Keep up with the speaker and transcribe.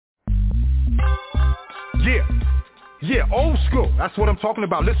Yeah, old school. That's what I'm talking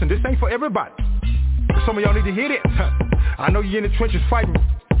about. Listen, this ain't for everybody. Some of y'all need to hear this. I know you're in the trenches fighting,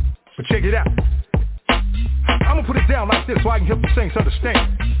 but check it out. I'm gonna put it down like this so I can help the saints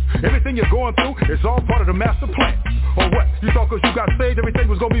understand. Everything you're going through is all part of the master plan. Or what? You thought cause you got saved everything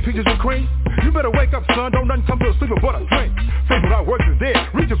was gonna be peaches and cream? You better wake up, son. Don't nothing come to a sleeper but a dream. Faith without works is dead.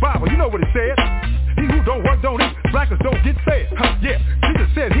 Read your Bible, you know what it says. He who don't work don't eat. Blackers don't get fed. Yeah, Jesus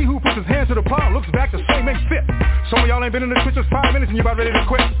said he who puts his hand to the plow looks back the same ain't fit. Some of y'all ain't been in the trenches 5 minutes and you about ready to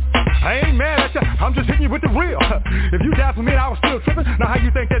quit. I ain't mad at ya, I'm just hitting you with the real. If you died for me and I was still tripping, now how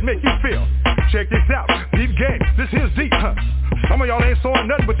you think that make you feel? Check this out, deep game, this here's deep. Some of y'all ain't sawing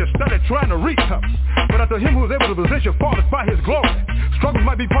nothing but you started trying to reach. But unto him who is able to possess your fathers by his glory. Struggles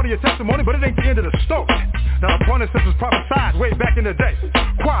might be part of your testimony, but it ain't the end of the story. Now the point is this was prophesied way back in the day.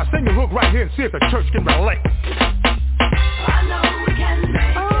 Choir, sing your hook right here and see if the church can relate. I know we can make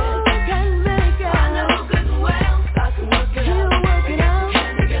it. I know good and well. God can work it out.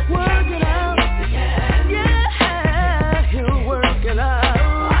 Work it out. Yeah, he'll work it out.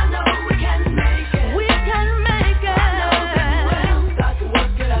 I know we can make it. We can make it. I know good and well. God can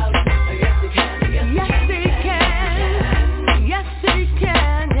work it out. Yes, he can. Yes, he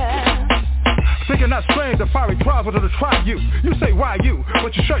can. Yeah. Thinking not strange, the fiery trials wanted to try you. You say, why you?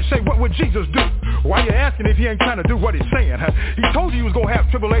 But your church say, what would Jesus do? Why you asking if he ain't trying to do what he's saying? He told you he was going to have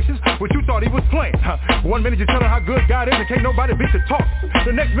tribulations, but you thought he was playing. 1 minute you're telling how good God is and can't nobody beat your talk.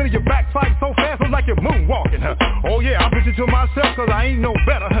 The next minute you're backsliding so fast, it's like you're moonwalking. Oh yeah, I'm preaching to myself cause I ain't no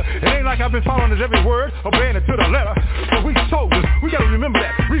better. It ain't like I've been following his every word, obeying it to the letter. But we soldiers, we gotta remember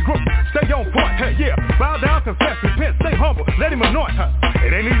that. Regroup, stay on point. Yeah, bow down, confess, repent, stay humble, let him anoint.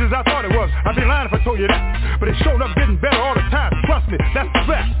 It ain't easy as I thought it was. I'd be lying if I told you that. But it showed up getting better all the time. Trust me, that's the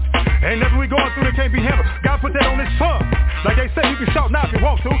fact. Ain't nothing we going through that can't be handled. God put that on his son. Like they say, you can shout now if you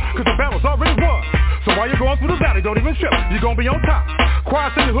want to, cause the battle's already won. So while you're going through the valley, don't even trip. You're gonna be on top.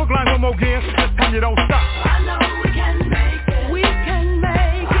 Choir, sing the hook line one more again. This time you don't stop. I know we can make it. We can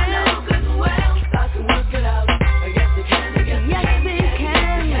make it. I know good and well. God can work it out. Yes, he can. Yes, he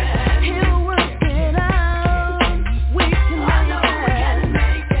can. He'll work it out. We can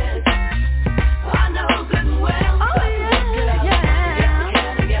make it. I know good and well. Oh, yeah.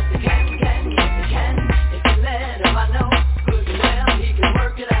 Yes, he can. If you let him, I know good and well. He can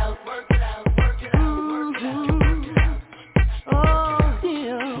work it out. Work it out. Work it out. Work it out. Work it out. Oh,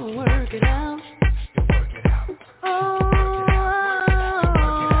 he'll work it out. Oh,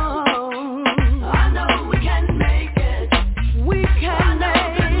 I know we can make it. We can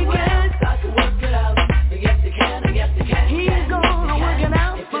make it. God can work it out. Yes, he can. Yes, he can. He's gonna work it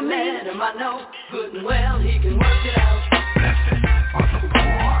out for me. If you let him, I know good and well. He can work it out. Blessed are the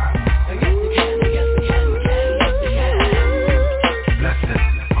poor. Yes, he can. Yes, he can. Yes, he can. Blessed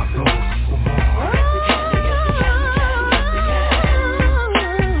are those who mourn. Yes, he can. Yes, he can.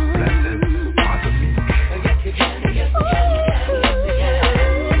 Blessed are the meek. Yes, he can. Yes, he can.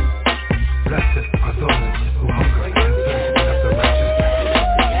 Blessed are those who hunger and thirst after righteousness.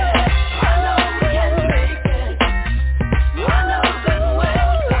 I know we can make it. I know good and well.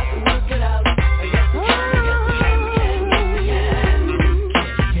 God can work it out. Yes, he can. Yes,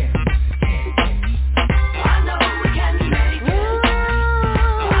 he can. I know we can make it.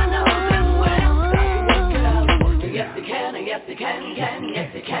 I know good and well. God can work it out. Yes, he can. Yes, he can. Yes,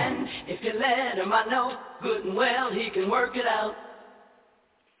 he can. If you let him, I know good and well. He can work it out.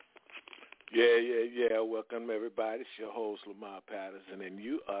 Yeah. Welcome, everybody. It's your host, Lamont Patterson, and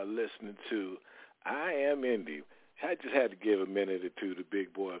you are listening to I Am Indi. I just had to give a minute or two to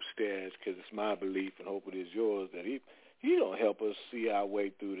Big Boy upstairs because it's my belief, and hope it is yours, that he don't help us see our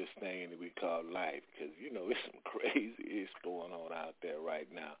way through this thing that we call life because, there's some crazy going on out there right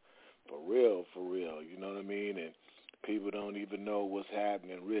now. For real, you know what I mean? And people don't even know what's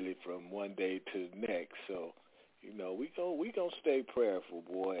happening really from one day to the next. So, we gonna stay prayerful,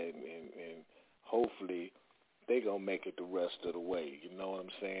 boy, and hopefully they gonna make it the rest of the way. You know what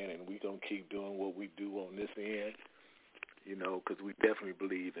I'm saying? And we gonna keep doing what we do on this end. Because we definitely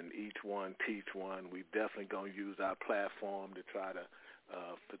believe in each one, teach one. We definitely gonna use our platform to try to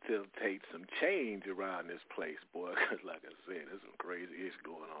facilitate some change around this place, boy. Because like I said, there's some crazy ish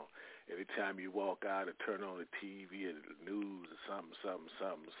going on. Every time you walk out or turn on the TV or the news or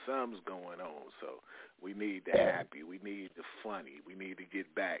something's going on. So we need the happy, we need the funny, we need to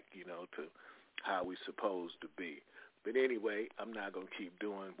get back, to how we supposed to be. But anyway, I'm not going to keep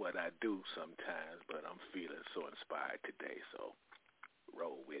doing what I do sometimes, but I'm feeling so inspired today, so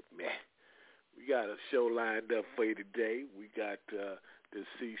roll with me. We got a show lined up for you today. We got the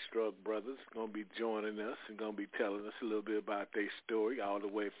Seastrunk Brothers going to be joining us and going to be telling us a little bit about their story all the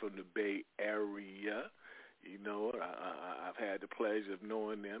way from the Bay Area. You know, I've had the pleasure of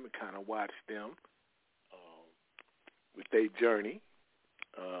knowing them and kind of watched them with their journey,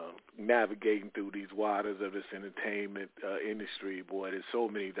 navigating through these waters of this entertainment industry. Boy, there's so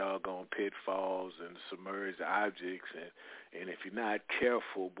many doggone pitfalls and submerged objects, and if you're not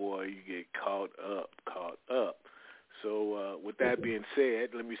careful, boy, you get caught up. So with that being said,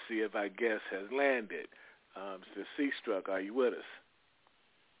 let me see if our guest has landed. Mr. Seastrunk, are you with us?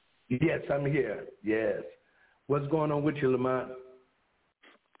 Yes, I'm here. Yes. What's going on with you, Lamont?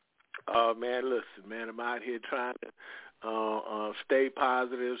 Oh, man, listen, man, I'm out here trying to stay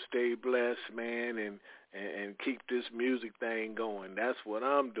positive, stay blessed, man, and keep this music thing going. That's what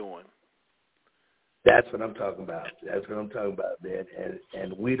I'm doing. That's what I'm talking about. That's what I'm talking about, man.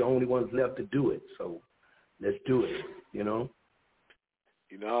 And we're the only ones left to do it, so let's do it, you know?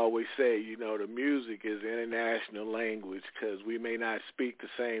 You know, I always say, you know, the music is international language because we may not speak the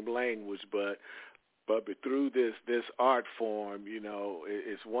same language, but through this art form, you know,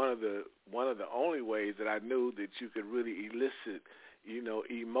 it's one of the only ways that I knew that you could really elicit, you know,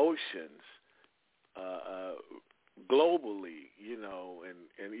 emotions globally, you know,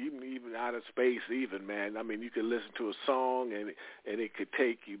 and even out of space, even, man. I mean, you could listen to a song and it could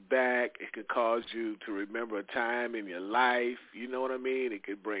take you back. It could cause you to remember a time in your life. You know what I mean? It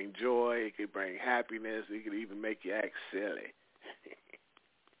could bring joy. It could bring happiness. It could even make you act silly.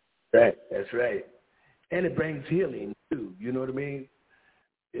 Right. That's right. And it brings healing, too, you know what I mean?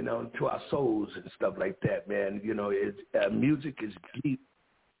 You know, to our souls and stuff like that, man. You know, music is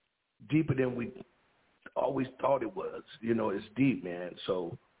deeper than we always thought it was. You know, it's deep, man.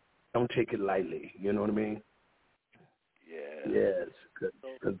 So don't take it lightly, you know what I mean? Yes,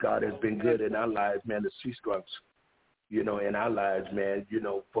 because God has been good in our lives, man, the Seastrunks, you know, in our lives, man, you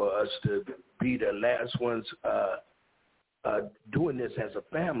know, for us to be the last ones doing this as a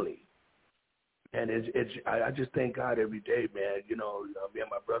family. And I just thank God every day, man. You know, me and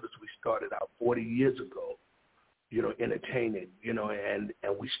my brothers, we started out 40 years ago, you know, entertaining, you know, and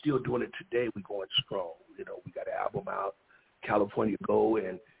we still doing it today. We're going strong. You know, we got an album out, California Go,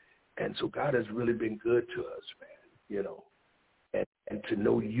 and so God has really been good to us, man, you know. And to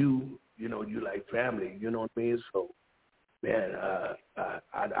know you, you know, you like family, you know what I mean? So, man,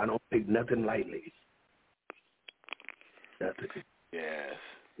 I don't take nothing lightly. Nothing. Yes.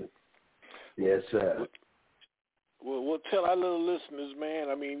 Yes, sir. Well, tell our little listeners, man.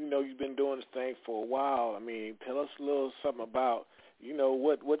 I mean, you know, you've been doing this thing for a while. I mean, tell us a little something about, you know,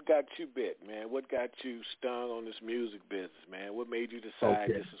 what got you bit, man? What got you stung on this music business, man? What made you decide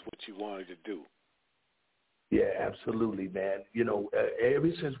this is what you wanted to do? Yeah, absolutely, man. You know, ever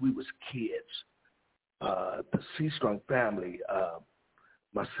since we was kids, the Seastrunk family,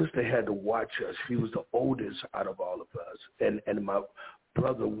 my sister had to watch us. She was the oldest out of all of us, and my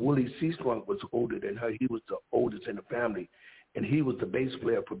brother Willie Seastrunk was older than her. He was the oldest in the family, and he was the bass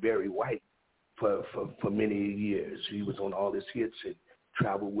player for Barry White for many years. He was on all his hits and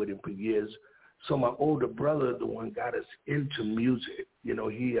traveled with him for years. So my older brother, the one got us into music, you know,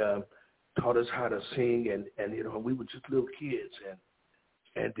 he taught us how to sing, and you know, we were just little kids,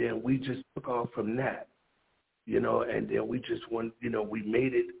 and then we just took off from that, you know, and then we just we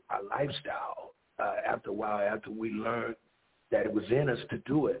made it our lifestyle after a while, after we learned that it was in us to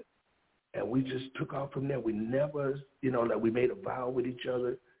do it. And we just took off from there. We never, you know, like we made a vow with each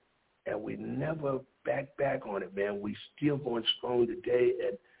other, and we never backed back on it, man. We still going strong today,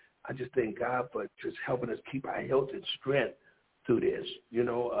 and I just thank God for just helping us keep our health and strength through this, you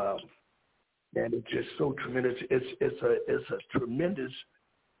know. And it's just so tremendous. It's a tremendous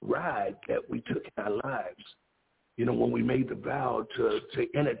ride that we took in our lives. You know, when we made the vow to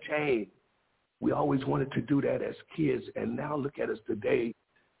entertain, we always wanted to do that as kids, and now look at us today,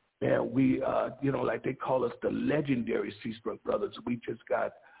 man. We, you know, like they call us the legendary Seastrunk Brothers. We just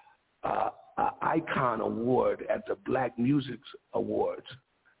got an Icon Award at the Black Music Awards,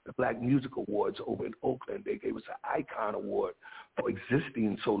 the Black Music Awards over in Oakland. They gave us an Icon Award for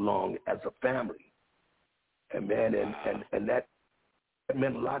existing so long as a family. And, man, and that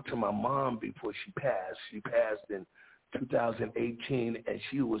meant a lot to my mom before she passed. She passed in 2018, and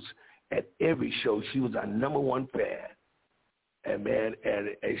she was at every show. She was our number one fan. And, man, and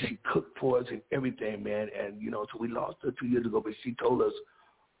she cooked for us and everything, man. And, you know, so we lost her 2 years ago, but she told us,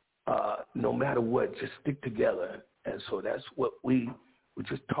 no matter what, just stick together. And so that's what we were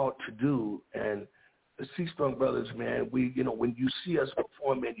just taught to do. And the Seastrunk Brothers, man, we, you know, when you see us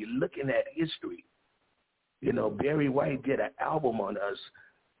perform, man, you're looking at history. You know, Barry White did an album on us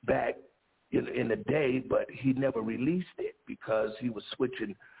back in the day, but he never released it because he was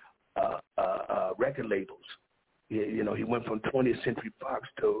switching record labels. You know, he went from 20th Century Fox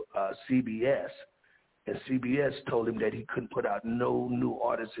to CBS, And CBS told him that he couldn't put out no new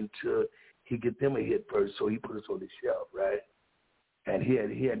artists until he get them a hit first, so he put us on the shelf, right? And he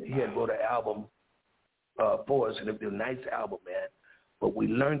had wrote an album for us, and it was a nice album, man. But we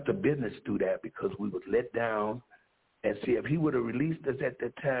learned the business through that because we was let down. And see, if he would have released us at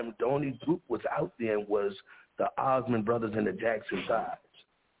that time, the only group was out then was the Osmond Brothers and the Jackson 5s.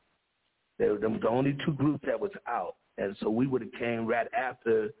 They were the only two groups that was out. And so we would have came right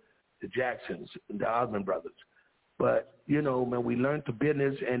after the Jacksons, the Osmond Brothers. But, you know, man, we learned the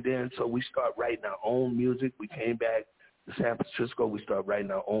business, and then so we start writing our own music. We came back to San Francisco. We started writing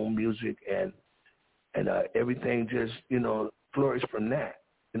our own music, and everything just, you know, flourished from that.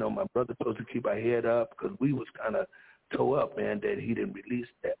 You know, my brother told us to keep our head up because we was kind of toe up, man, that he didn't release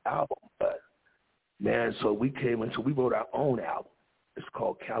that album. But, man, so we came in, so we wrote our own album. It's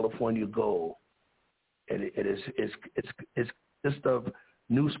called California Gold. And it's just of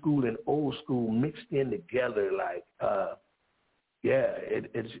new school and old school mixed in together. Like,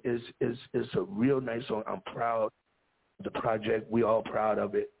 it's a real nice song. I'm proud of the project. We all proud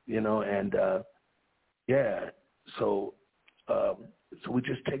of it, you know. And so we're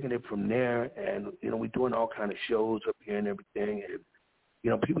just taking it from there. And you know, we're doing all kind of shows up here and everything. And you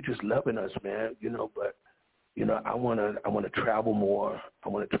know, people just loving us, man. You know, but you know, I wanna travel more. I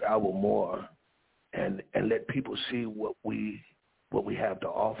wanna travel more. And let people see what we have to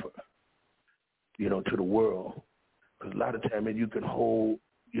offer, you know, to the world. Because a lot of times you can hold,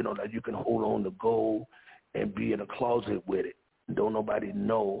 you know, like you can hold on to gold and be in a closet with it. Don't nobody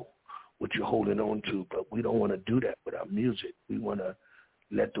know what you're holding on to. But we don't want to do that with our music. We want to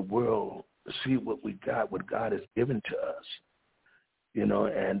let the world see what we got, what God has given to us, you know.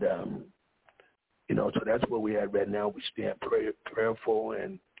 And you know, so that's where we at right now. We stand prayerful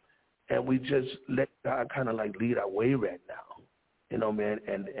and we just let God kind of like lead our way right now, you know, man.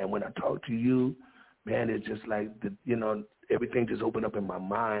 And when I talk to you, man, it's just like, you know, everything just opened up in my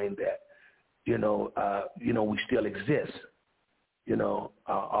mind that, you know, we still exist. You know,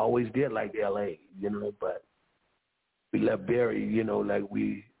 I always did like L.A., you know, but we left Barry, you know, like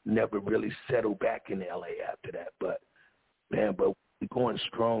we never really settled back in L.A. after that. But, man, we're going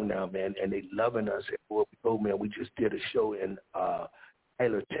strong now, man, and they loving us. And where we go, man, we just did a show in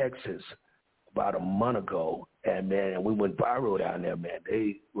Tyler, Texas, about a month ago, and man, we went viral down there, man.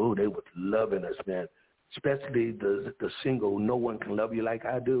 They was loving us, man. Especially the single "No One Can Love You Like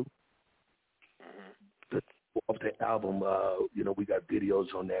I Do." Off the album, you know, we got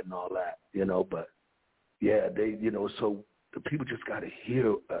videos on that and all that, you know. But yeah, they, you know, so the people just got to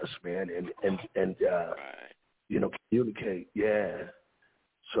hear us, man, and you know, communicate, yeah.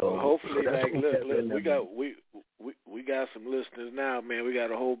 So hopefully, so like, look, we got some listeners now, man. We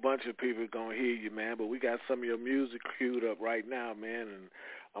got a whole bunch of people gonna hear you, man. But we got some of your music queued up right now, man. And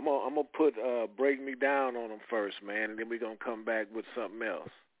I'm gonna put "Break Me Down" on them first, man, and then we're gonna come back with something else.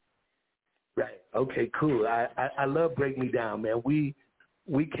 Right. Okay. Cool. I love "Break Me Down," man. We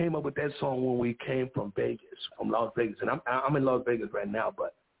came up with that song when we came from Las Vegas, and I'm in Las Vegas right now,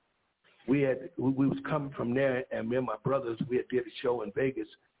 but we was coming from there, and me and my brothers, we had did a show in Vegas,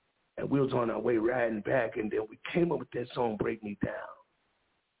 and we was on our way riding back, and then we came up with that song "Break Me Down,"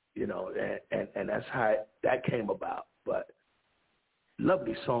 you know, and that's how that came about. But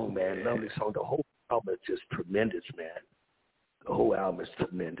lovely song, man, lovely song. The whole album is just tremendous, man. The whole album is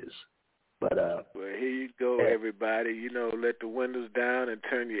tremendous. But well, here you go, everybody. You know, let the windows down and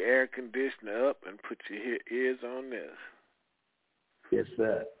turn your air conditioner up and put your ears on this. Yes,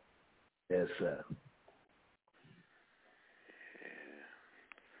 sir. Yes, sir. Yeah.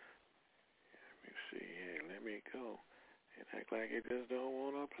 Let me see here. Let me go. It act like it just don't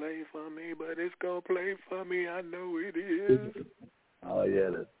want to play for me, but it's going to play for me. I know it is. Oh, yeah.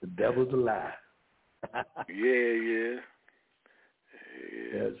 The devil's a lie. Yeah.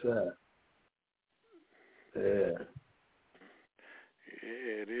 Yes, sir. Yeah.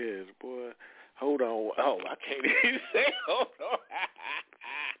 Yeah, it is, boy. Hold on. Oh, I can't even say hold on.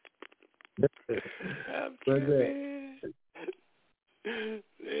 I'm kidding.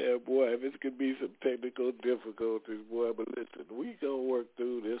 Yeah, boy, if it's going to be some technical difficulties, boy, but listen, we going to work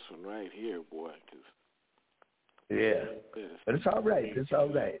through this one right here, boy. Yeah. But it's all right. It's all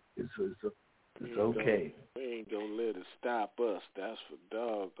right. It's okay. We ain't going to let it stop us. That's for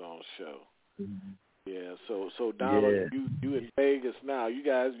doggone show. Mm-hmm. Yeah, so Donald, you in Vegas now. You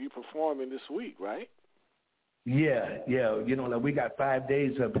performing this week, right? Yeah. You know, like we got 5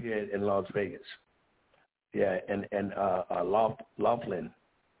 days up here in Las Vegas. Yeah, and Laughlin,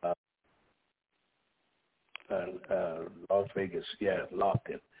 Las Vegas. Yeah,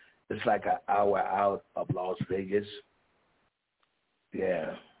 Laughlin. It's like an hour out of Las Vegas.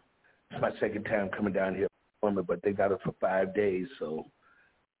 Yeah. It's my second time coming down here performing, but they got us for 5 days, so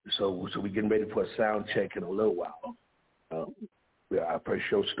we're getting ready for a sound check in a little while. Our first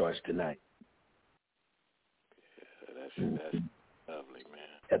show starts tonight. Yeah, that's lovely,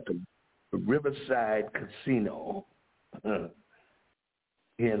 man. At the Riverside Casino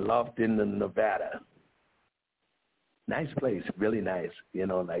here in Lofton, Nevada. Nice place, really nice. You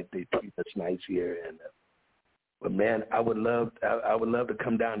know, like they treat us nice here. And but man, I would love to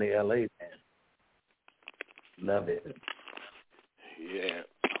come down to LA, man. Love it. Yeah.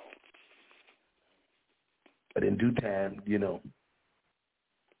 But in due time, you know.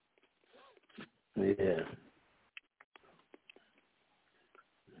 Yeah.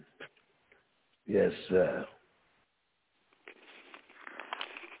 Yes, Yeah,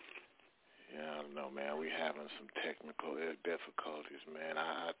 I don't know, man. We're having some technical difficulties, man.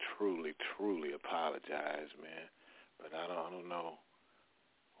 I truly, truly apologize, man. But I don't know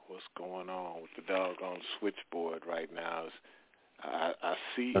what's going on with the doggone switchboard right now. I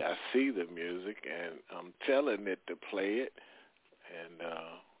see the music, and I'm telling it to play it,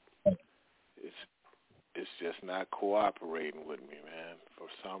 and it's just not cooperating with me, man, for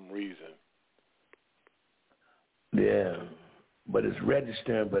some reason. Yeah, but it's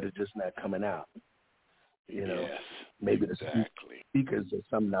registering, but it's just not coming out. You know, yes, maybe exactly. The speakers or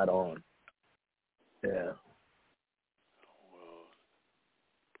something not on. Yeah.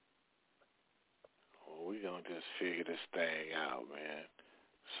 Well, we're going to just figure this thing out, man.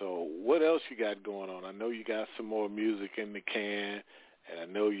 So what else you got going on? I know you got some more music in the can, and I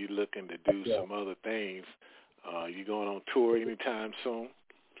know you're looking to do some other things. You going on tour anytime soon?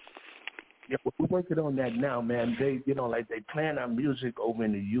 Yeah, we're working on that now, man. They playing our music over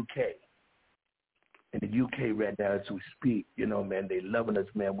in the UK. In the UK right now as we speak, you know, man, they loving us,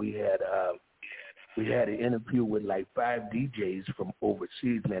 man. We had an interview with like 5 DJs from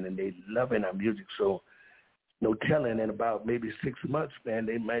overseas, man, and they loving our music. So no telling, in about maybe 6 months, man,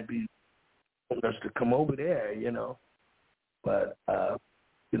 they might be wanting us to come over there, you know. But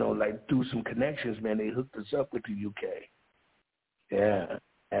you know, like through some connections, man, they hooked us up with the UK. Yeah,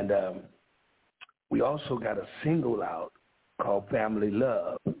 and we also got a single out called Family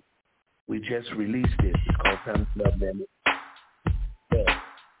Love. We just released it. It's called Family Love, man. Yeah.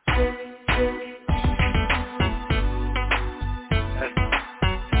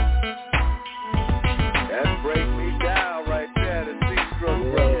 That break me down right there, the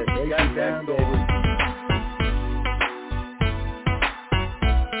Seastrunk Brothers. Break got me down, that baby.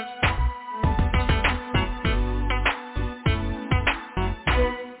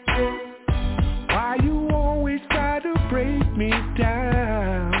 Why you always try to break me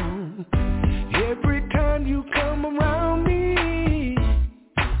down? Every time you come around me,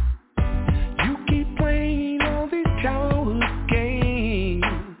 you keep playing all these childhood games.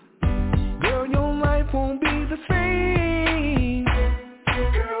 Girl, your life won't be the same.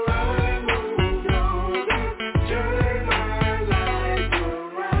 Girl, I moved on, turn my life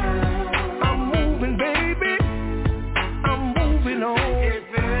around. I'm moving, baby. I'm moving on.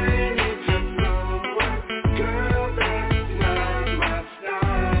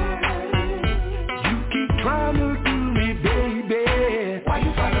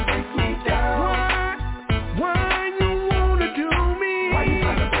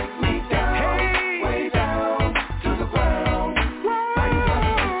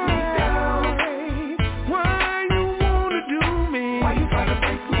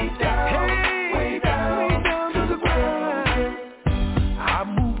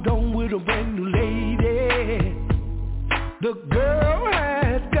 The girl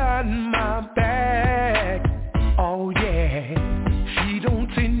has gotten my back. Oh yeah, she don't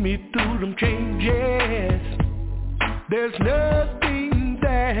send me through them changes. There's nothing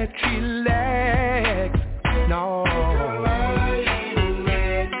that she lacks. No.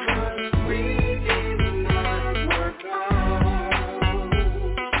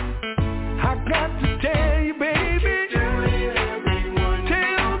 I got to tell you, baby.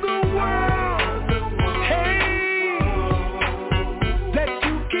 Tell the world, hey, that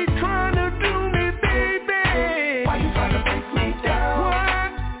you keep trying to do me, baby. Why you trying to break me down?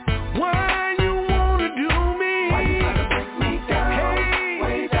 Why you wanna do me? Why you trying to break me down? Hey,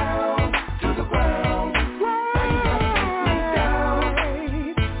 way down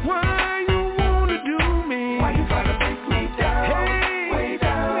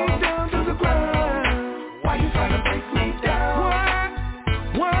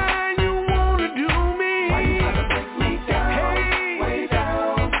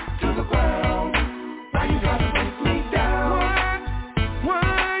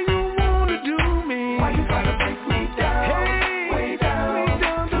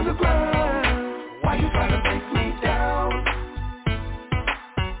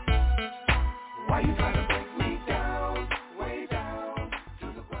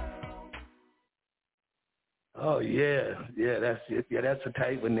Yeah, that's it. Yeah, that's a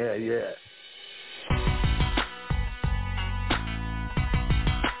tight one there, yeah.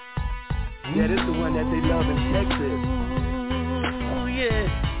 Yeah, this is the one that they love in Texas. Oh, yeah.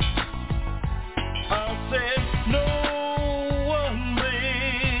 I said, no one,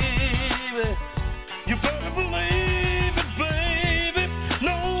 baby. You better believe it, baby.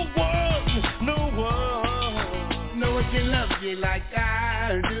 No one. No one can love you like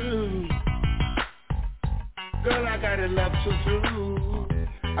I do. Girl, I got a love so true.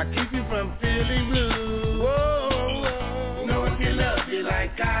 I keep you from feeling blue. Whoa, no one can love you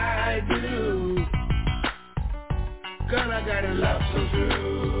like I do. Girl, I got a love so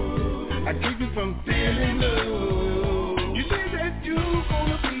true. I keep you from feeling blue. You say that you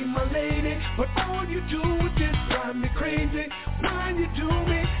gonna be my lady, but all you do is just drive me crazy. Why you do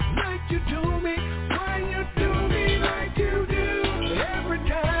me like you do me? Why you do me like you do? Every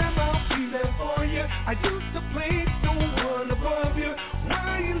time I'll be there for you. I used to play no one above you.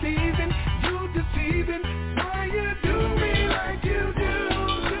 Why you leaving? You deceiving. Why you do me like you do?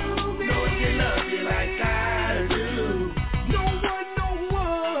 Do me. No one can love you like I do. No one.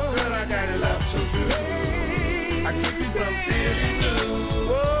 Girl, I got a love so true. I keep you from feeling blue.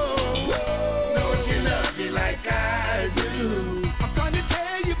 Whoa. No one can love you like I do. I'm trying to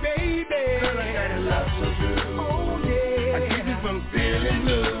tell you, baby. Girl, I got a love so true. Oh yeah. I keep you from feeling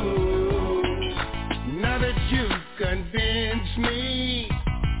blue. Now that you convinced me,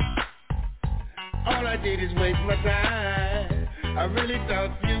 all I did is waste my time. I really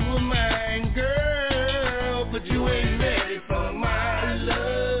thought you were mine, girl, but you ain't ready for my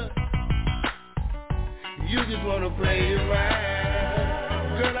love. You just wanna play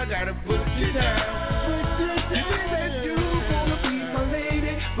around. Girl, I gotta put you down. You say that you wanna be my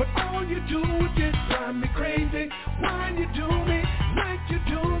lady, but all you do is just drive me crazy. Why you do me like you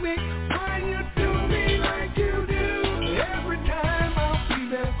do me? Why you do me like you do? Every time I'll be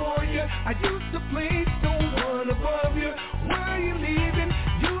there for you. I used to play no one above you. Why you leaving?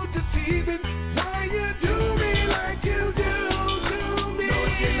 You deceiving. Why you do me like you do? Do me. No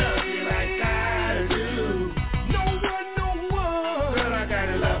one can love you like I do. No one. Girl, I got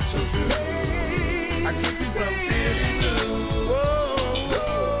a love so true. I keep you from feeling blue.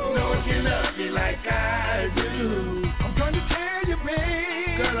 Whoa. No one can love you like I do. I'm trying to tell you,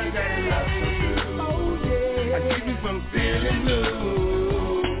 babe. Girl, I got a love so true. Oh yeah. I keep you from feeling blue.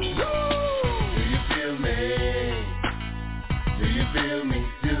 Do you feel me? Do you feel me?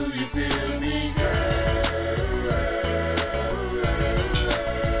 Do you feel me, girl?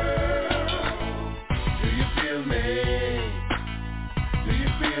 Do you feel me? Do you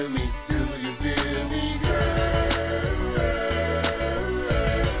feel me? Do you feel me, girl?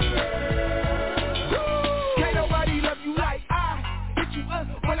 Can't nobody love you like I hit you up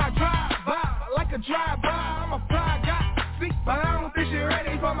when I drive by. Like a drive-by, I'm a fly guy. Sleep, but I don't think she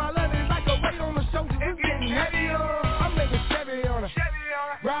ready for my love. It's like a weight on the shoulder. It's getting heavier. I'm living Chevy on her.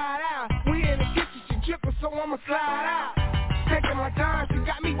 Ride out. We in the kitchen, she dripping, so I'ma slide out. Taking my time, she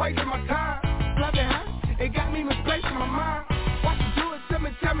got me wasting my time. Love it, huh? It got me misplacing my mind. Why she do it to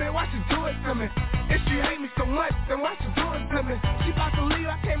me? Tell me why she do it to me. If she hate me so much, then why she do it to me? She about to leave,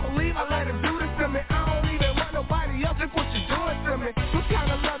 I can't believe I let her do this to me. I don't even want nobody else, look what she doing to me. What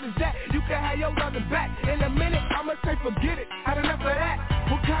kind of love is that? You can have your loving back. In a minute, I'ma say forget it, had enough of that.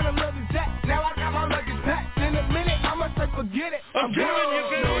 What kind of love is that? Now I got my luggage packed. In a minute, I'ma say forget it, I'm doing you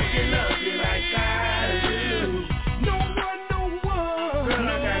good. No one can love you like I do. No one. Girl,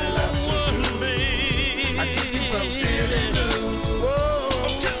 I got a love so true. I keep you from feeling blue. Whoa.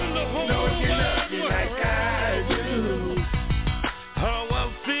 No one can love you like I do. How I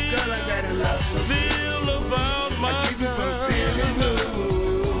feel. Girl, I got a love so true. About my I keep you from feeling blue.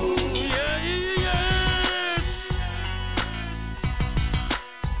 Yeah.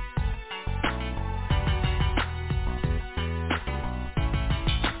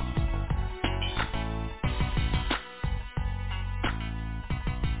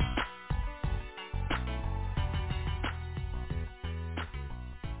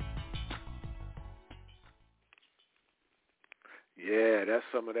 Yeah, that's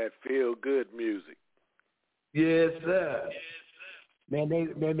some of that feel-good music. Yes, sir. Man, they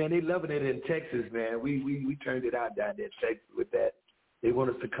loving it in Texas, man. We turned it out down there in Texas with that. They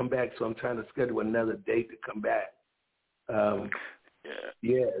want us to come back, so I'm trying to schedule another date to come back.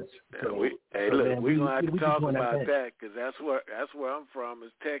 Yes. So, we're gonna have to talk about that because that's where I'm from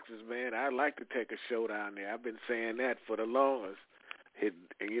is Texas, man. I'd like to take a show down there. I've been saying that for the longest.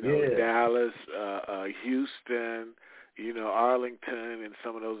 Dallas, Houston, Arlington, and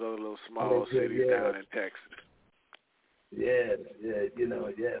some of those other little small cities down in Texas. Yeah.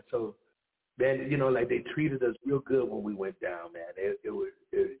 So man, you know, like they treated us real good when we went down, man. Man,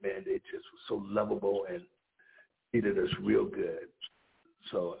 it just was so lovable and treated us real good.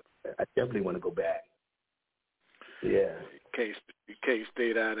 So I definitely want to go back. Yeah. You can't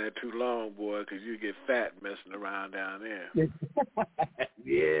stay down there too long, boy, because you get fat messing around down there.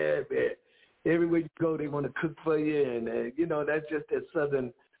 Yeah, man. Everywhere you go, they want to cook for you, and you know, that's just that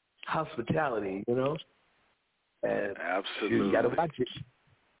Southern hospitality, you know. And absolutely, you gotta watch it.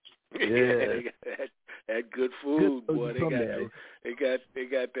 Yeah, they got that good food, boy. They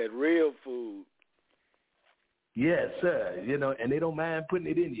got that real food. Yes, sir. You know, and they don't mind putting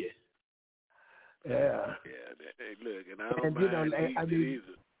it in you. Yeah. Yeah. Hey, look, and I don't mind eating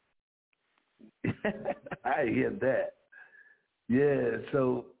it either. I hear that. Yeah.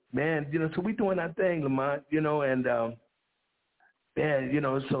 So, man, you know, so we doing our thing, Lamont. You know, and man, you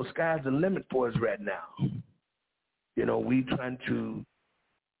know, so sky's the limit for us right now. You know, we trying to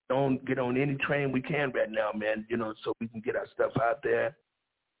don't get on any train we can right now, man. You know, so we can get our stuff out there.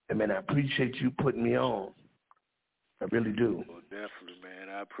 And man, I appreciate you putting me on. I really do. Well, definitely, man.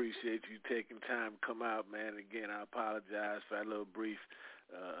 I appreciate you taking time to come out, man. Again, I apologize for that little brief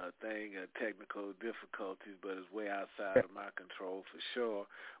technical difficulties, but it's way outside of my control for sure.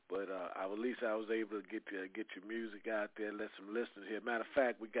 But at least I was able to get your music out there, let some listeners hear. Matter of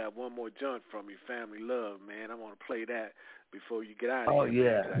fact, we got one more joint from you, Family Love, man. I want to play that before you get out of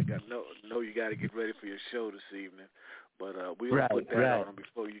here. Oh, yeah. I know you got to get ready for your show this evening. But we'll put that on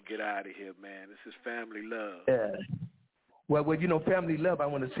before you get out of here, man. This is Family Love. Yeah. Well, you know, Family Love, I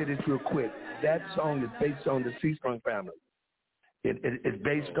want to say this real quick. That song is based on the Seastrunk family. It's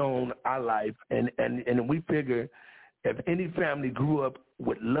based on our life, and we figure if any family grew up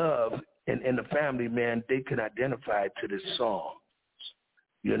with love in the family, man, they can identify to this song,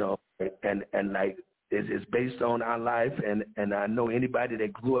 you know, and like it's based on our life, and I know anybody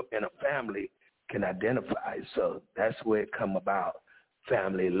that grew up in a family can identify. So that's where it come about,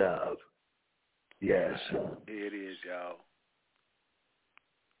 Family Love. Yes. It is, y'all.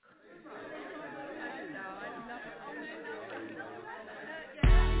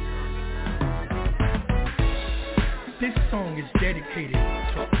 This song is dedicated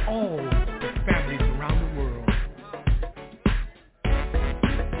to all the families around the world.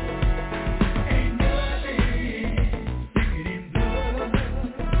 Ain't nothing bigger than love.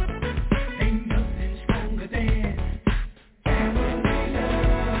 Ain't nothing stronger than family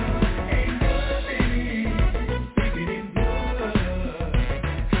love. Ain't nothing bigger than love.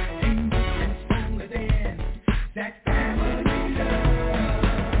 Ain't nothing stronger than that family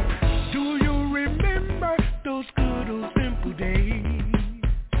love. Do you remember those good old simple days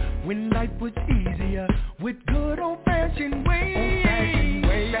when life was easier with good old-fashioned ways?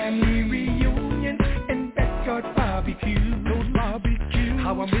 Family reunion and backyard barbecue. Those barbecues.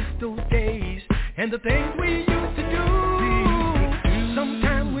 How I miss those days and the things we used to do.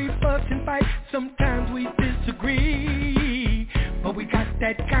 Sometimes we fuss and fight, sometimes we disagree, but we got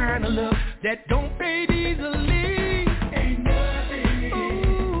that kind of love that don't fade easily. Ain't nothing.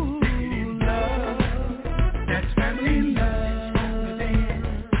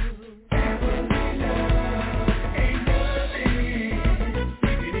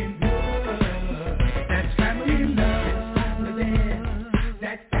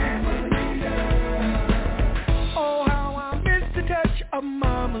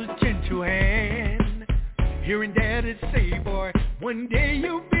 Mama's gentle hand, hearing daddy say, boy, one day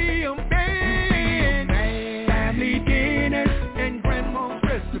you'll be a man. Family dinners and grandma's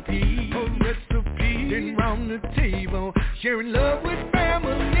recipe, then round the table, sharing love with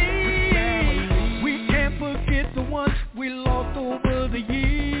family. We can't forget the ones we lost over the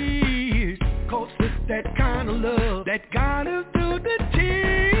years, 'cause it's that kind of love that got us through the tears.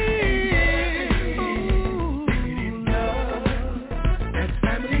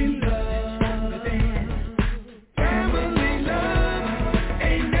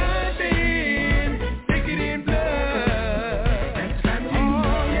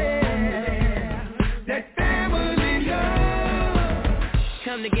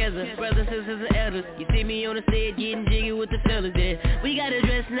 Brothers, sisters, and elders, you see me on the stage getting jiggy with the fellas there. We gotta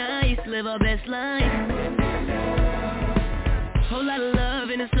dress nice, live our best life. Whole lot of love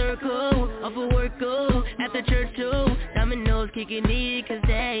in a circle, off of work, oh, at the church, oh, dominoes kicking in, 'cause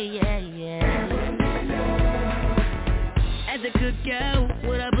they, yeah. At the cookout,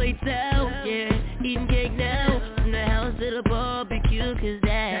 with our plates out, yeah, eating cake now, from the house to the barbecue, 'cause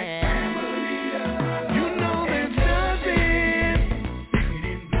that.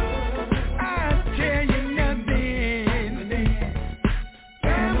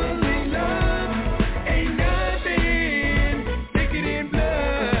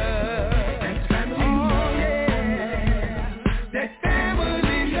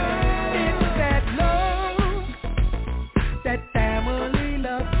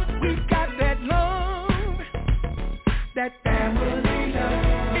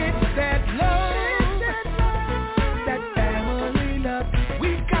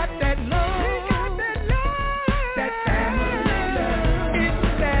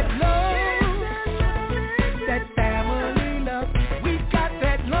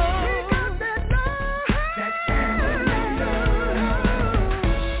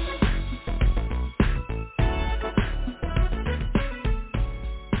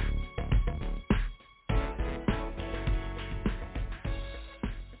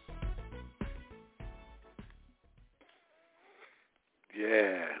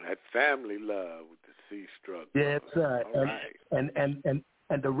 That family love with the Seastrunk. Yes, sir. All right.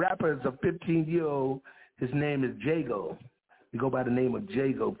 And the rapper is a 15-year-old. His name is Jago. He go by the name of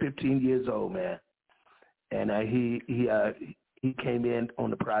Jago. 15 years old, man. And he came in on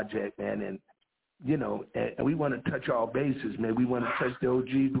the project, man, and you know, and we want to touch all bases, man. We want to touch the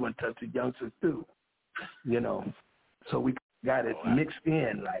OGs. We want to touch the youngsters too, you know. So we got it mixed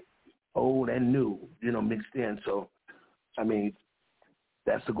in, like old and new, you know, mixed in. So, I mean,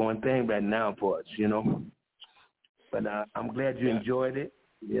 that's the going thing right now for us, you know. But I'm glad you enjoyed it,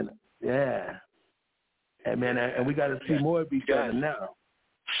 you know. Yeah. And man, and we got to see more of each other now.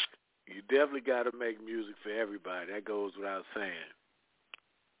 You definitely got to make music for everybody. That goes without saying.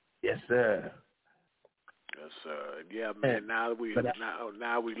 Yes, sir. Yes, sir. Yeah, man. Now we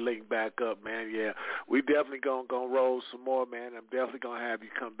link back up, man. Yeah, we definitely gonna roll some more, man. I'm definitely gonna have you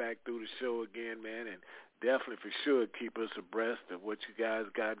come back through the show again, man, and definitely for sure keep us abreast of what you guys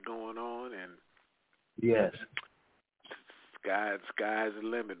got going on. And yes, sky's the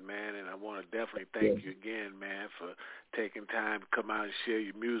limit, man. And I want to definitely thank you again, man, for taking time to come out and share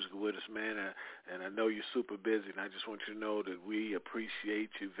your music with us, man. And I know you're super busy, and I just want you to know that we appreciate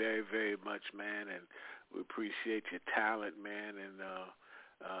you very, very much, man. And we appreciate your talent, man, and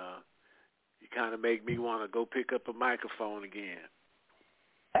you kind of make me want to go pick up a microphone again.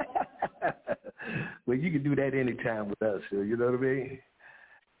 Well, you can do that anytime with us, you know what I mean?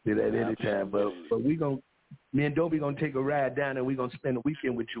 Do that anytime, but me and Dobie gonna take a ride down, and we're gonna spend a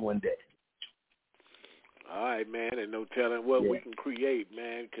weekend with you one day. All right, man, and no telling what we can create,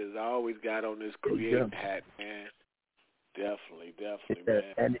 man, because I always got on this creative hat, man. Definitely,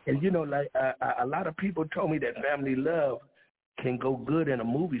 man. And you know, like a lot of people told me that family love can go good in a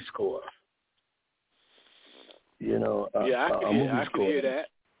movie score. You know, I can hear that.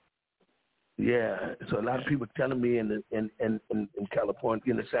 Yeah, so a lot of people telling me in California,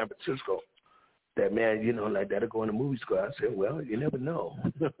 in San Francisco, that man, you know, like that'll go in a movie score. I said, well, you never know.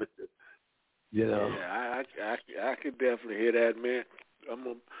 You know. Yeah, I could definitely hear that, man. I'm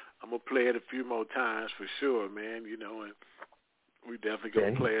gonna play it a few more times for sure, man. You know, and we definitely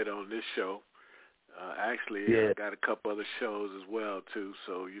gonna play it on this show. Actually, I got a couple other shows as well too.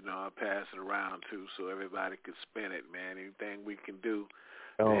 So you know, I'll pass it around too, so everybody can spin it, man. Anything we can do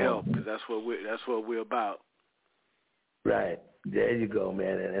to help, because that's what we're about. Right. There you go,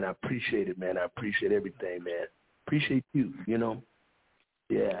 man. And I appreciate it, man. I appreciate everything, man. Appreciate you. You know.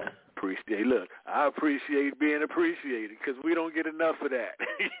 Yeah. Look, I appreciate being appreciated because we don't get enough of that.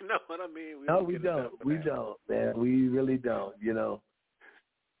 You know what I mean? We don't, man. We really don't, you know.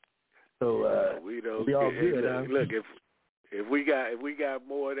 So we don't. We all good, look, if we got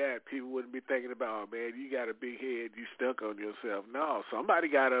more of that, people wouldn't be thinking about, oh, man, you got a big head, you stuck on yourself. No, somebody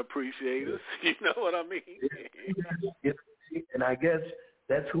got to appreciate us. You know what I mean? Yeah. And I guess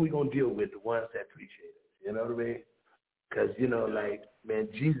that's who we're going to deal with, the ones that appreciate us. You know what I mean? Because, you know, like, man,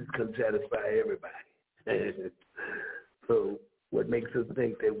 Jesus can satisfy everybody. So what makes us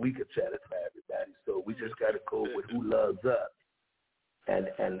think that we could satisfy everybody? So we just got to go with who loves us and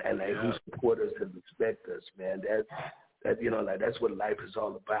like who support us and respect us, man. That you know, like that's what life is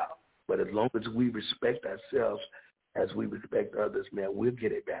all about. But as long as we respect ourselves as we respect others, man, we'll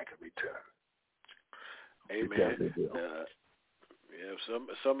get it back in return. Amen.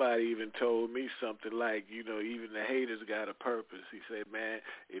 Somebody even told me something like, you know, even the haters got a purpose. He said, man,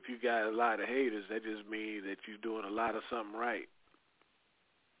 if you got a lot of haters, that just means that you're doing a lot of something right.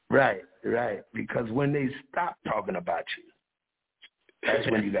 Right. Because when they stop talking about you, that's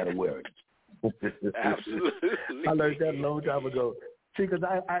when you got to worry. Absolutely. I learned that a long time ago. See, because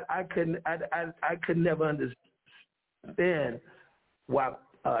I could never understand why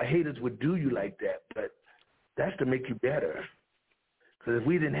haters would do you like that, but that's to make you better. Because if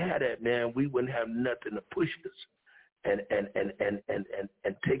we didn't have that, man, we wouldn't have nothing to push us and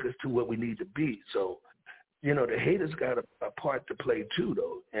take us to what we need to be. So, you know, the haters got a part to play too,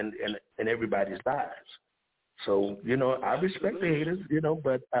 though, in everybody's lives. So, you know, I respect the haters, you know,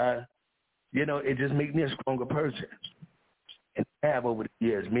 but you know, it just makes me a stronger person. And have over the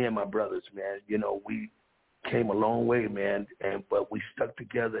years, me and my brothers, man, you know, we came a long way, man, but we stuck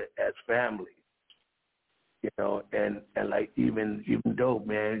together as family. You know, and like even though,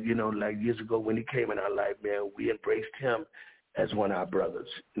 man, you know, like years ago when he came in our life, man, we embraced him as one of our brothers.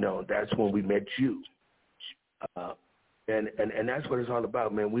 You know, that's when we met you. And that's what it's all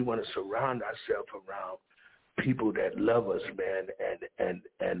about, man. We want to surround ourselves around people that love us, man, and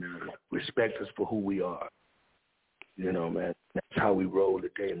respect us for who we are. You know, man, that's how we roll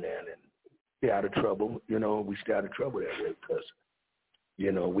today, man. And stay out of trouble. You know, we stay out of trouble that way because,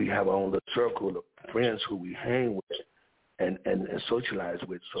 you know, we have our own little circle of friends who we hang with, and and socialize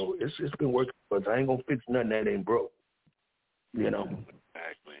with. So it's been working for us. I ain't gonna fix nothing that ain't broke. You know.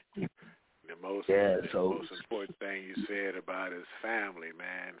 Exactly. The most important thing you said about is family,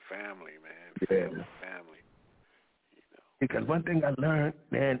 man. Family. You know. Because one thing I learned,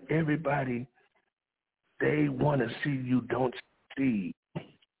 man, everybody, they want to see you don't succeed.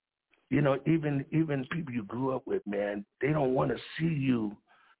 You know, even people you grew up with, man, they don't want to see you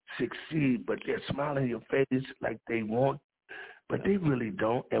succeed, but they're smiling in your face like they want, but they really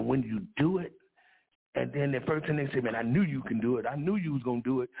don't. And when you do it, and then the first thing they say, man, I knew you can do it. I knew you was going to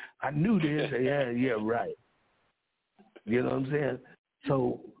do it. I knew this. Yeah, right. You know what I'm saying?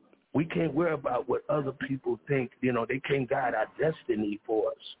 So we can't worry about what other people think. You know, they can't guide our destiny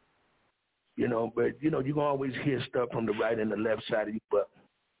for us. You know, but, you know, you're going to always hear stuff from the right and the left side of you. But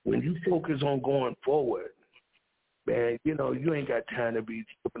when you focus on going forward, man, you know, you ain't got time to be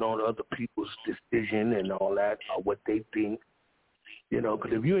tripping on other people's decision and all that or what they think. You know,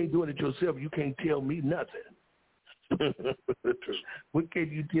 because if you ain't doing it yourself, you can't tell me nothing. What can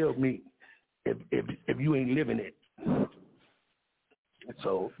you tell me if you ain't living it?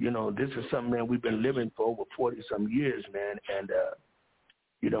 So, you know, this is something, man, we've been living for over 40-some years, man. And,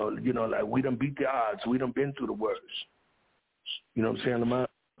 you know, like we done beat the odds. We done been through the worst. You know what I'm saying, Lamont?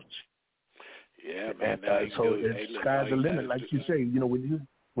 Yeah, man. And, so it's sky's the limit, like you say. You know,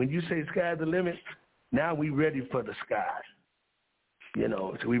 when you say sky's the limit, now we ready for the sky. You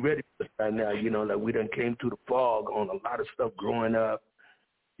know, so we ready for the sky now. You know, like we done came through the fog on a lot of stuff growing up.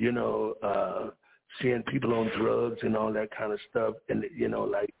 You know, seeing people on drugs and all that kind of stuff, and you know,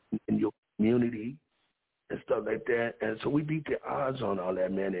 like in your community and stuff like that. And so we beat the odds on all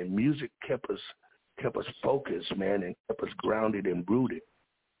that, man. And music kept us focused, man, and kept us grounded and rooted.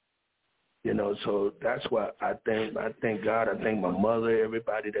 You know, so that's why I thank God. I thank my mother,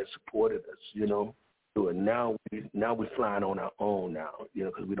 everybody that supported us. You know, and now we're flying on our own now. You know,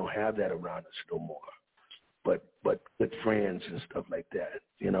 because we don't have that around us no more. But good friends and stuff like that.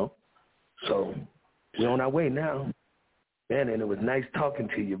 You know, so we're on our way now, man. And it was nice talking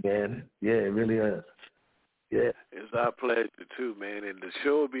to you, man. Yeah, it really is. Yeah. It's our pleasure, too, man. And the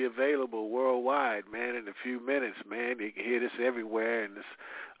show will be available worldwide, man, in a few minutes, man. You can hear this everywhere and it's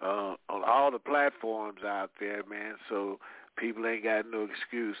on all the platforms out there, man. So people ain't got no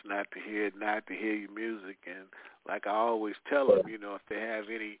excuse not to hear your music. And like I always tell them, you know, if they have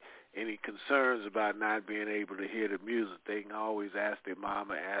any concerns about not being able to hear the music, they can always ask their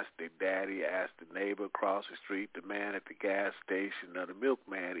mama, ask their daddy, ask the neighbor across the street, the man at the gas station, or the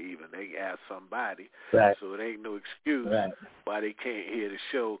milkman even. They can ask somebody. Right. So it ain't no excuse why they can't hear the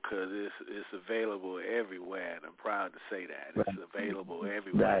show, because it's available everywhere, and I'm proud to say that. It's available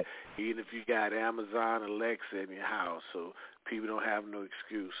everywhere. Right. Even if you got Amazon Alexa in your house, so people don't have no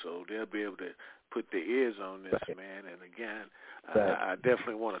excuse. So they'll be able to put their ears on this, man. And again, I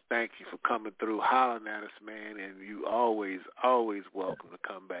definitely want to thank you for coming through, hollering at us, man. And you always welcome to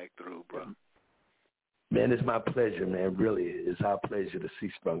come back through, bro. Man, it's my pleasure, man. Really, it's our pleasure, the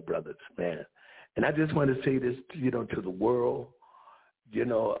Seastrunk Brothers, man. And I just want to say this, you know, to the world. You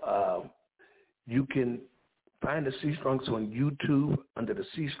know, you can find the Seastrunks on YouTube under the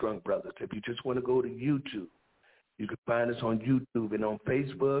Seastrunk Brothers. If you just want to go to YouTube, you can find us on YouTube, and on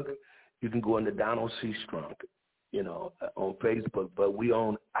Facebook, you can go under Donald Seastrunk, you know, on Facebook. But we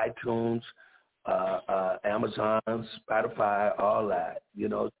own iTunes, Amazon, Spotify, all that, you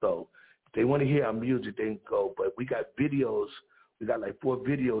know. So if they want to hear our music, they can go. But we got videos. We got like 4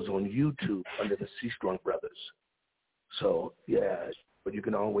 videos on YouTube under the Seastrunk Brothers. So, yeah, but you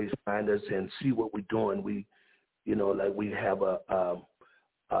can always find us and see what we're doing. We, you know, like we have a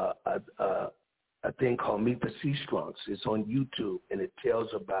thing called Meet the Seastrunks. It's on YouTube, and it tells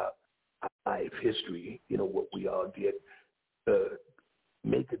about our life history, you know, what we all did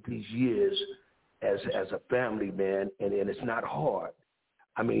make it these years as a family, man, and it's not hard.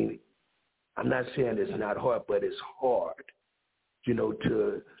 I mean, I'm not saying it's not hard, but it's hard, you know,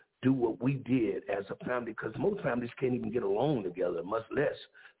 to do what we did as a family, because most families can't even get along together, much less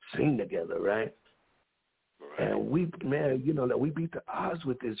sing together, right? And we, man, you know, like we beat the odds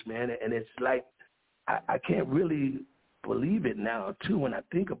with this, man, and it's like I can't really believe it now, too, when I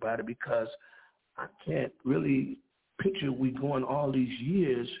think about it, because I can't really picture we going all these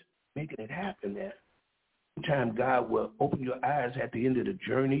years making it happen, man. Sometimes God will open your eyes at the end of the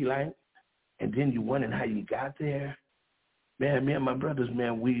journey, like, and then you wondering how you got there. Man, me and my brothers,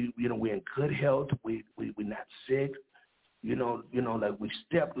 man, we're in good health. We're not sick. You know, like we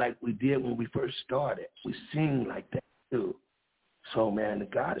step like we did when we first started. We sing like that, too. So, man,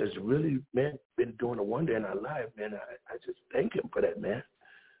 God has really, man, been doing a wonder in our life, man. I just thank him for that, man.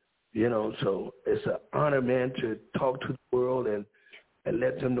 You know, so it's an honor, man, to talk to the world and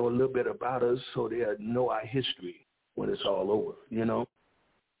let them know a little bit about us so they'll know our history when it's all over, you know?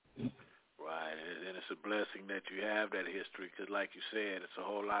 Right, and it's a blessing that you have that history because, like you said, it's a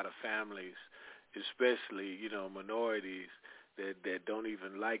whole lot of families, especially, you know, minorities that don't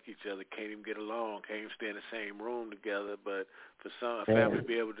even like each other, can't even get along, can't even stay in the same room together. But for some families to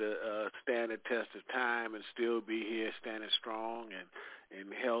be able to stand the test of time and still be here standing strong and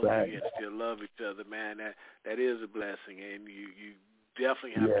healthy and still love each other, man, that is a blessing. And you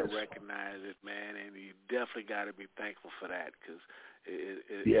definitely have to recognize it, man, and you definitely got to be thankful for that because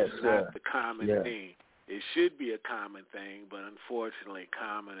it's not the common thing. It should be a common thing, but unfortunately,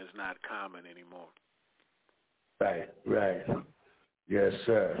 common is not common anymore. Right. Yes,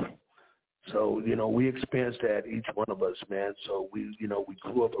 sir. So, you know, we experienced that, each one of us, man. So we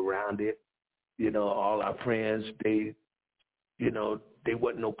grew up around it. You know, all our friends, they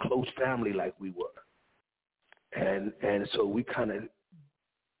wasn't no close family like we were. And so we kind of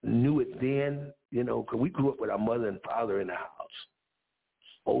knew it then, you know, because we grew up with our mother and father in the house,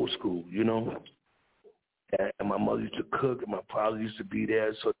 old school, you know. And my mother used to cook, and my father used to be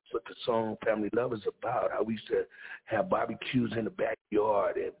there. So that's what the song Family Love is about, how we used to have barbecues in the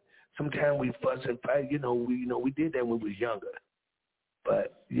backyard. And sometimes we fuss and fight. We did that when we was younger.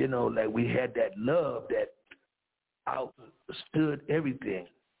 But, you know, like we had that love that outstood everything.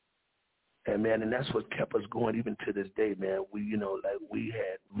 And, man, and that's what kept us going even to this day, man. We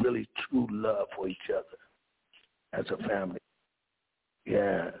had really true love for each other as a family.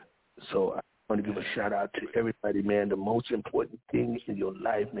 Yeah. So I want to give a shout out to everybody, man. The most important thing in your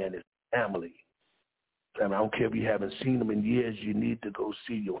life, man, is family. I don't care if you haven't seen them in years, you need to go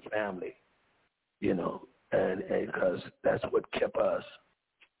see your family, you know, and because that's what kept us.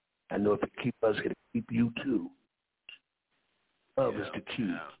 I know if it keep us, it'll keep you too. Love is the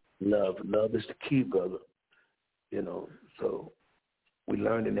key. Love is the key, brother. You know, so we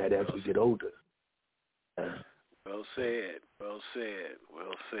learning that as we get older. Well said.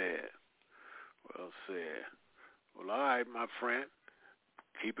 Well, all right, my friend.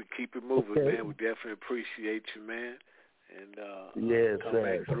 Keep it moving, man. We definitely appreciate you, man. And come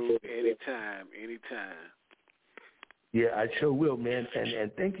back through anytime. Yeah, I sure will, man.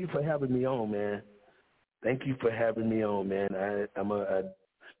 And thank you for having me on, man. I'm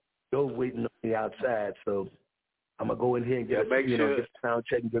Joe waiting on me outside, so I'm gonna go in here and get the sound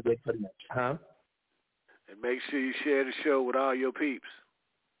check and get ready for the next. Huh? And make sure you share the show with all your peeps.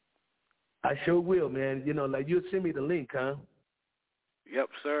 I sure will, man. You know, like you'll send me the link, huh? Yes,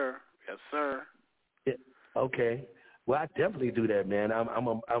 sir. Yeah. Okay. Well, I definitely do that, man. I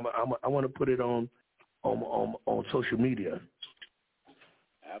want to put it on social media.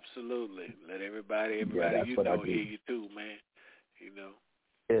 Absolutely. Let everybody hear you too, man. You know.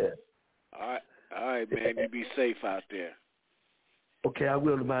 Yeah. All right, man. You be safe out there. Okay, I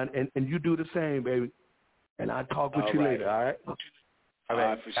will, man. And you do the same, baby. And I'll talk with you later, all right? All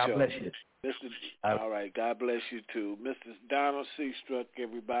right, for God sure. bless you. All right, God bless you too. Mr. Donald Seastrunk,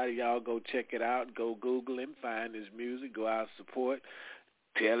 everybody, y'all go check it out. Go Google him, find his music, go out support.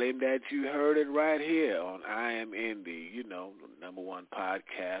 Tell him that you heard it right here on I Am Indi, you know, the #1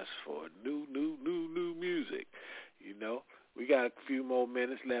 podcast for new music. You know, we got a few more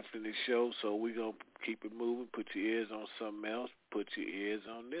minutes left in the show, so we're going to keep it moving. Put your ears on something else. Put your ears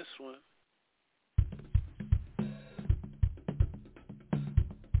on this one.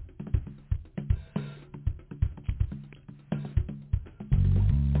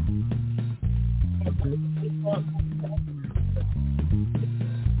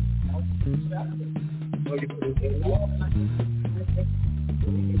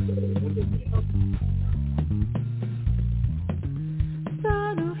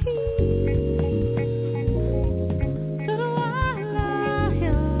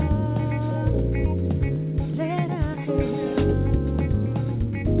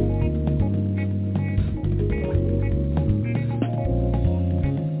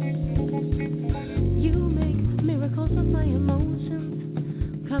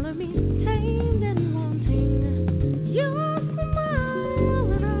 Your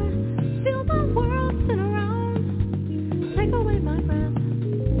smile and I feel my world.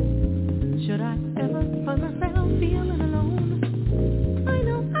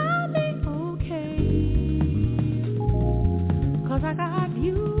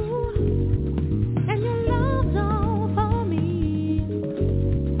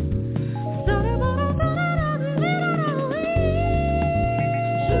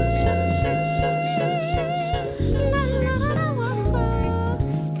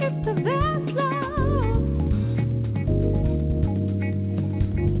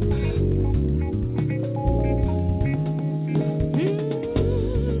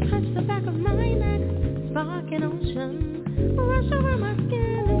 emotion rush over my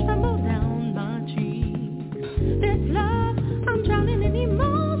skin and tremble down my cheeks. This love, I'm drowning in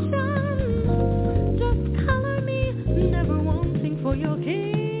emotion. Just color me, never wanting for your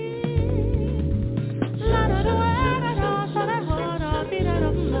kiss. La da da da da da da da da da da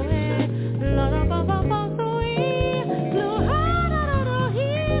la da ba ba ba so lo ha da da da he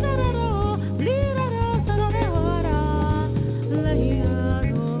da da da li da da da da da la hi da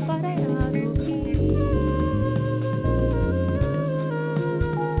do ba da do ki.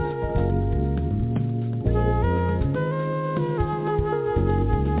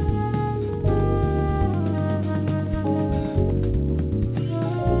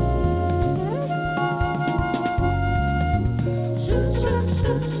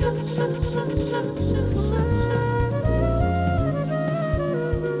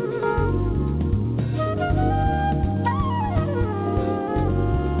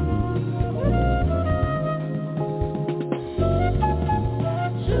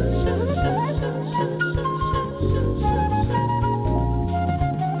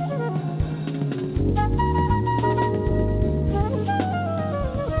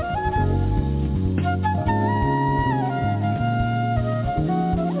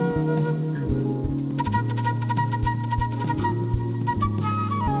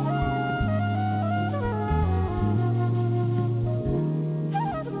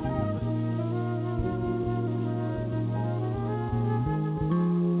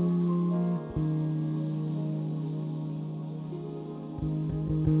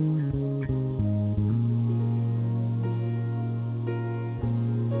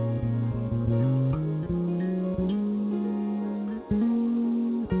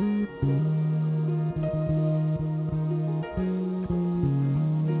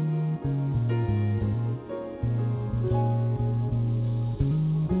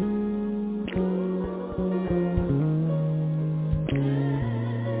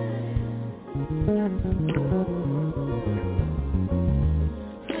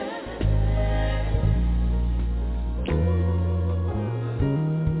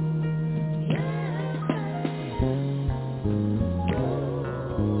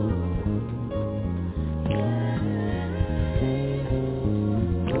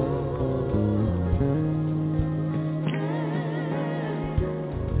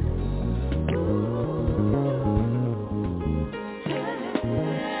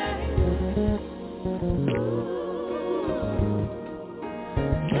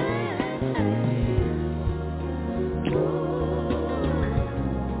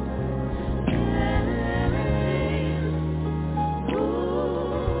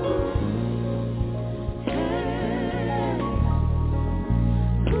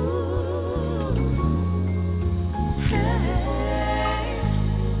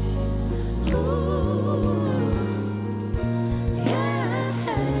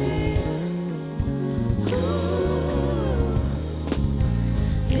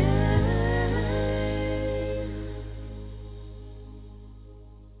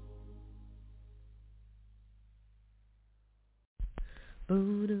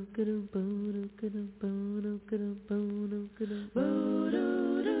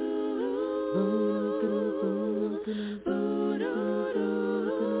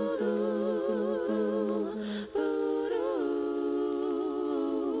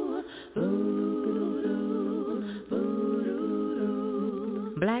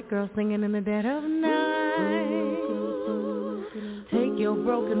 Black girl singing in the dead of night. Take your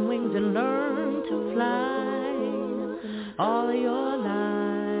broken wings and learn to fly. All your life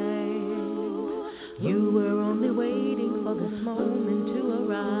you were only waiting for this moment to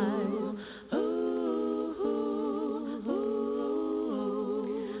arrive.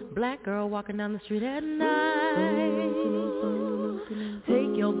 Black girl walking down the street at night.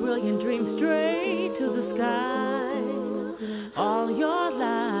 Take your brilliant dream straight to the sky. All your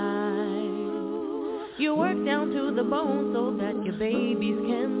life you work down to the bone so that your babies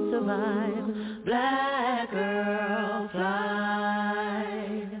can survive. Black girl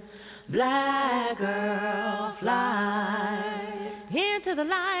fly, black girl fly into the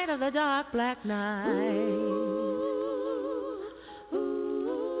light of the dark black night.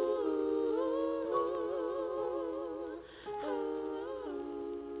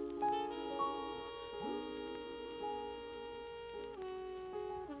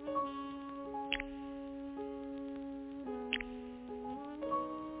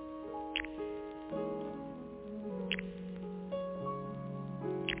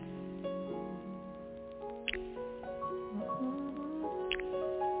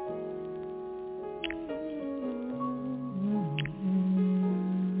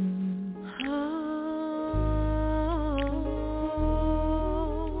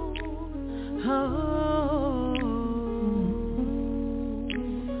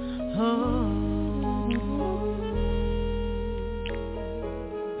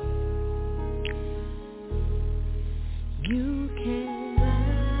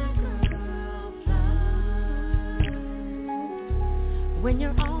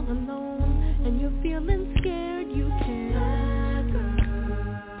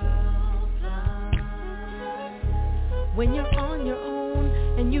 when you're on your own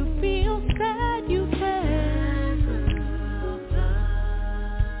and you feel sad, you can.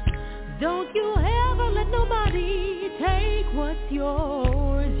 Don't you ever let nobody take what's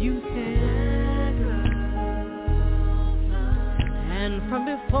yours, you can. And from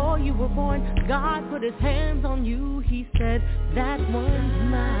before you were born, God put his hands on you. He said, that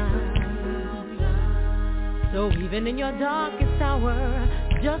one's mine. So even in your darkest hour,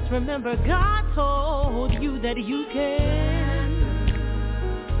 just remember God told you that you can.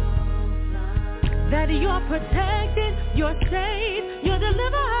 That you're protected, you're safe, you're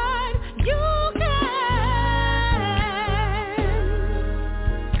delivered, you can.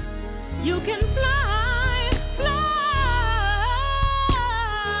 You can fly, fly.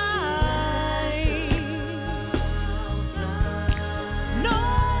 No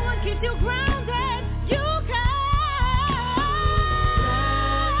one keeps you grounded,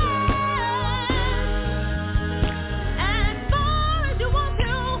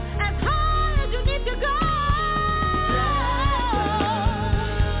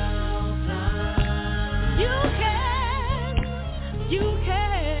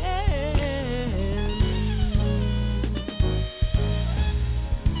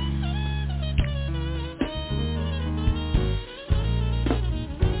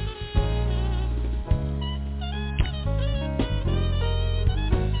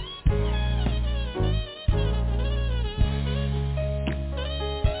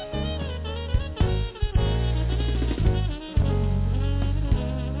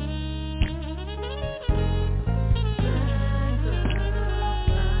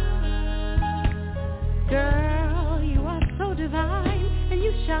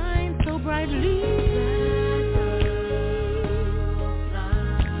 you shine so brightly.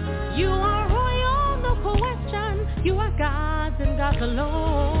 You are royal, no question. You are God's and God's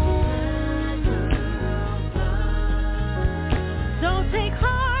alone. So take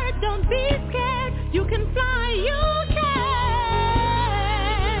heart, don't be scared. You can fly, you can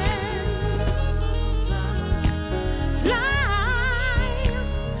fly.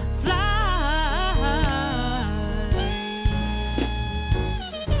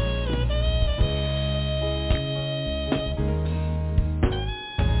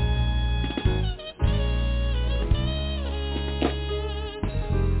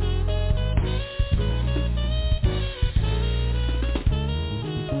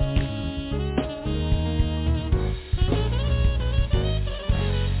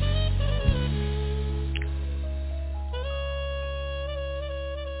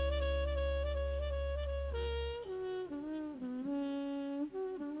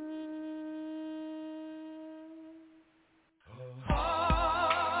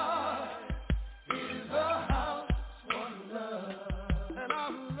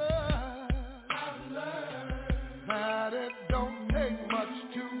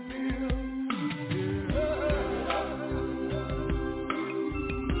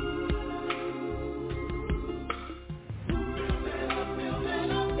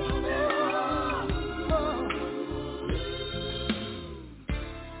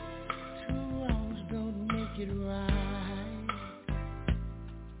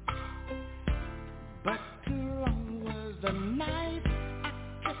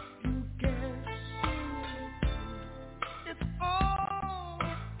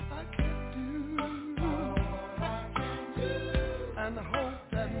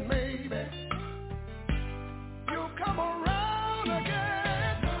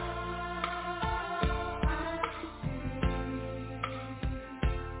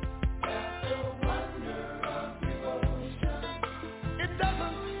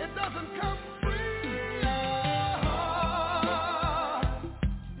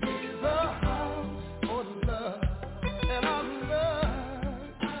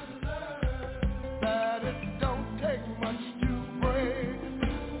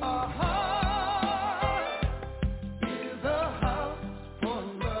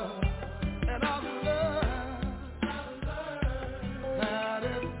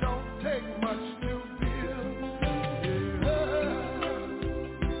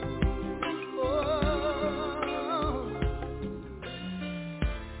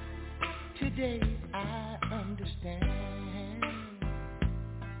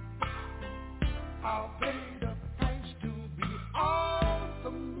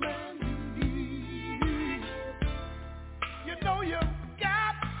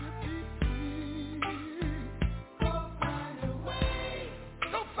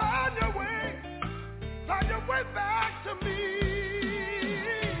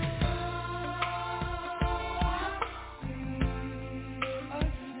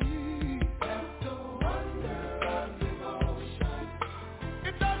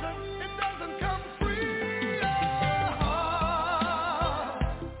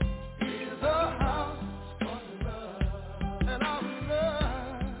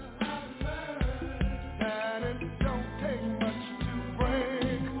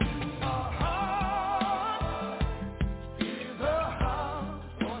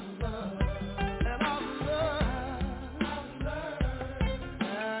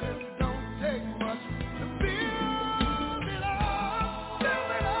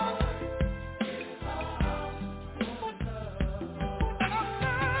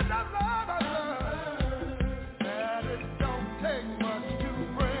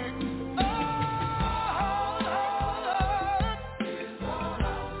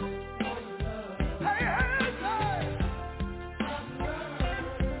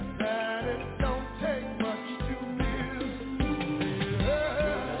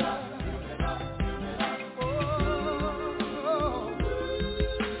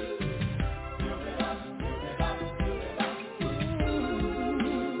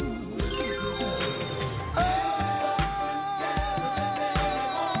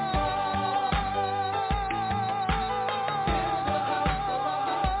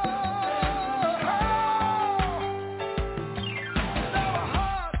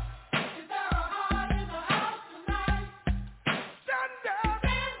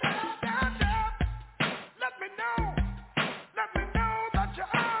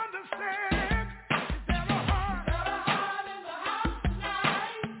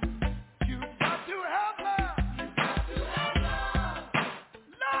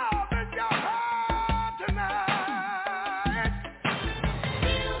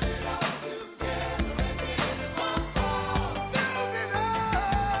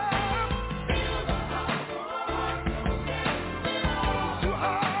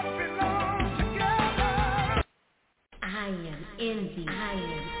 Indi.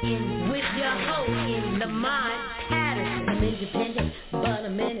 With your host, Lamont, Patterson. I'm independent, but a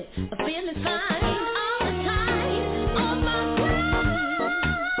minute. I'm feeling fine all the time. On my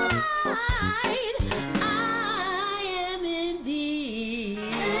pride, I am Indi.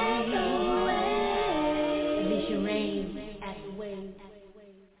 Alicia Rain at the wave.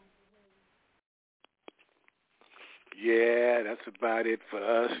 Yeah, that's about it for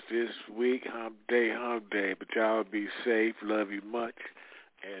us this week. Hump day. But y'all be safe. Love you much.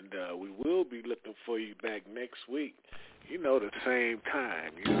 And we will be looking for you back next week. You know, the same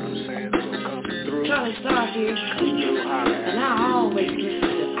time. You know what I'm saying? So come through. Charlie Star here. And I always listen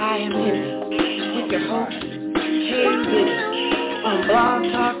to I Am Indi with your host, Kay Diddy, on Blog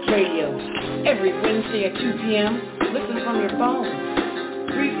Talk Radio. Every Wednesday at 2 p.m. Listen from your phone.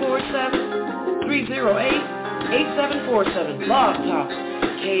 347-308-8747. Blog Talk.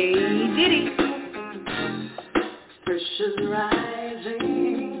 Kay Diddy. Pressure's rising.